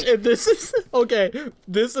gosh, this is okay.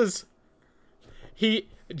 This is James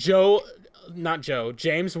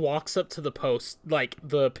walks up to the post, like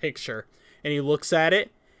the picture, and he looks at it,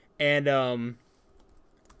 and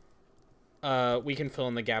we can fill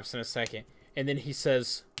in the gaps in a second. And then he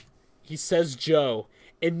says Joe,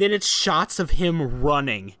 and then it's shots of him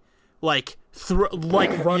running, like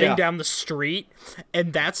running down the street,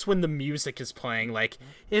 and that's when the music is playing. Like,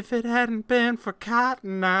 if it hadn't been for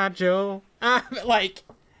Cotton Eye Joe, like,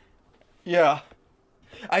 yeah.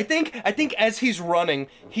 I think as he's running,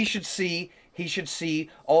 he should see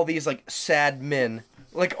all these like sad men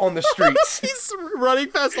like on the streets. He's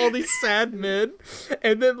running past all these sad men,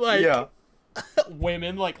 and then like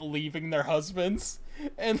women like leaving their husbands,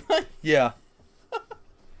 and like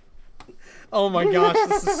oh my gosh,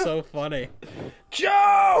 this is so funny.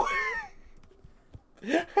 Joe!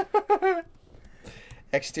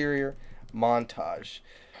 Exterior montage.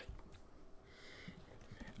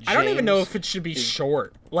 I don't even know if it should be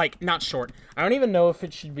short. Like, not short. I don't even know if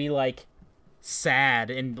it should be, like, sad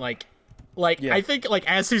and, like I think, like,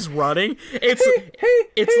 as he's running, it's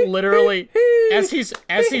literally, as he's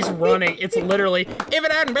running, it's literally, if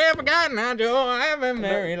it hadn't been forgotten, how Joe, I've been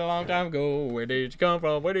married a long time ago, where did you come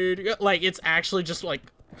from, where did you go? Like, it's actually just, like,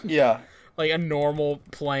 like a normal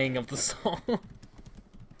playing of the song.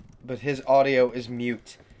 But his audio is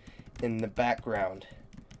mute. In the background,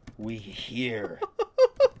 we hear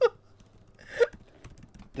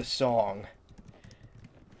the song.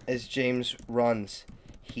 As James runs,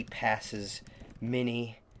 he passes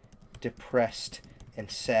many depressed and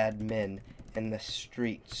sad men in the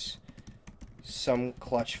streets. Some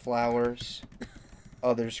clutch flowers,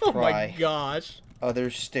 others cry. Oh my gosh.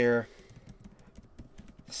 Others stare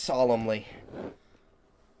solemnly.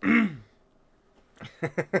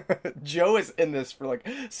 Joe is in this for like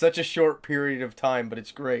such a short period of time, but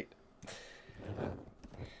it's great.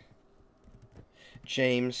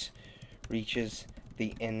 James reaches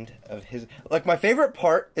the end of his... Like, my favorite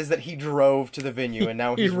part is that he drove to the venue and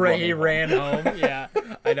now he ran home. Yeah,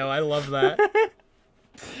 I know. I love that.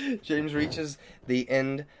 James reaches the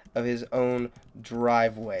end of his own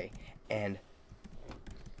driveway and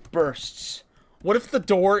bursts. What if the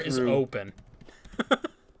door is open?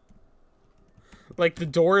 Like, the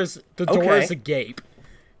door is agape,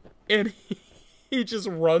 and he just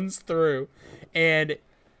runs through, and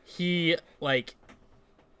he, like,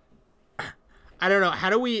 I don't know,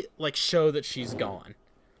 how do we, like, show that she's gone?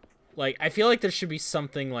 Like, I feel like there should be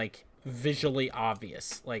something, like, visually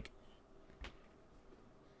obvious, like...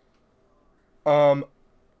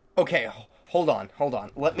 Okay, hold on.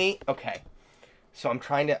 Okay. So I'm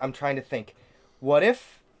trying to think. What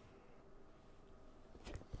if...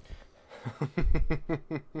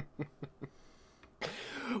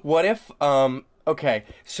 What if, okay,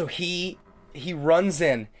 so he runs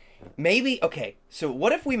in. Maybe, okay, so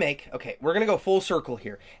what if we make, okay, we're gonna go full circle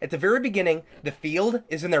here. At the very beginning, the field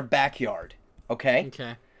is in their backyard, okay?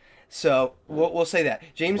 Okay. So, we'll say that.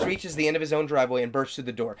 James reaches the end of his own driveway and bursts through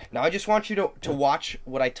the door. Now, I just want you to watch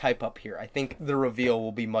what I type up here. I think the reveal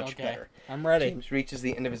will be much better. I'm ready. James reaches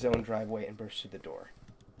the end of his own driveway and bursts through the door.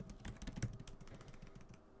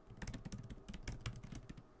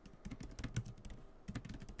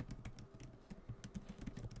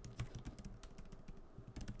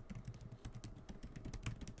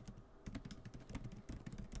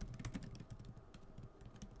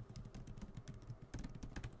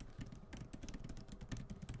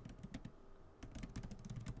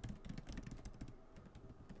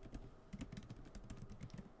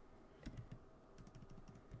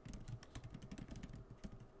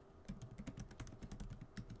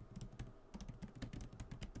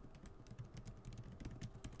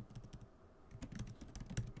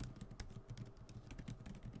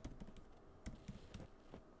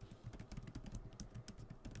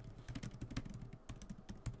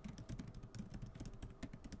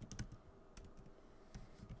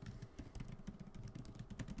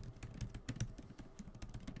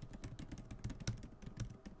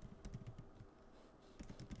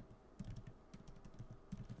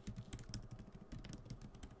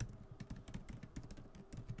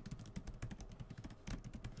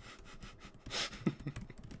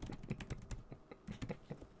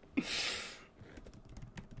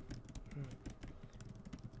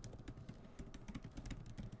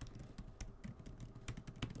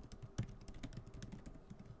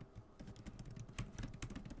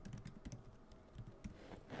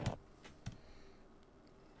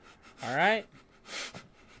 All right.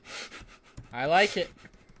 I like it.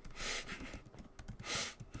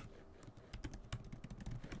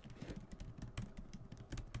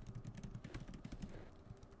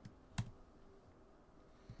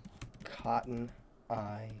 Cotton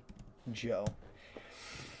Eye Joe.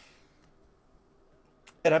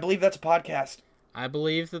 And I believe that's a podcast. I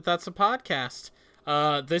believe that that's a podcast.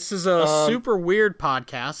 This is a super weird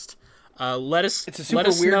podcast. Let us know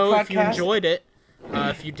podcast. If you enjoyed it.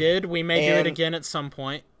 If you did, we may do it again at some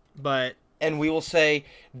point. And we will say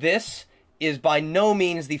this is by no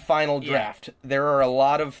means the final draft. Yeah. There are a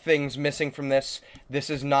lot of things missing from this. This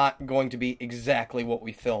is not going to be exactly what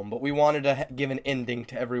we film, but we wanted to give an ending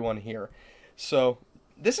to everyone here. So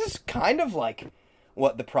this is kind of like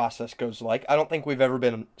what the process goes like. I don't think we've ever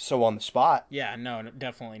been so on the spot. Yeah, no,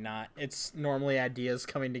 definitely not. It's normally ideas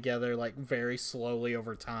coming together like very slowly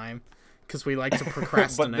over time because we like to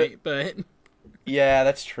procrastinate. but yeah,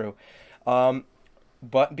 that's true.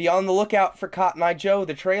 But be on the lookout for Cotton Eye Joe,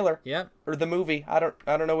 the trailer. Yep. Or the movie. I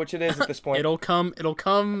don't know which it is at this point. It'll come.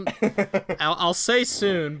 I'll say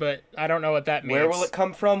soon, but I don't know what that means. Where will it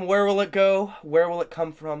come from? Where will it go? Where will it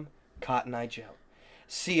come from? Cotton Eye Joe.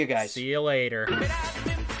 See you guys. See you later.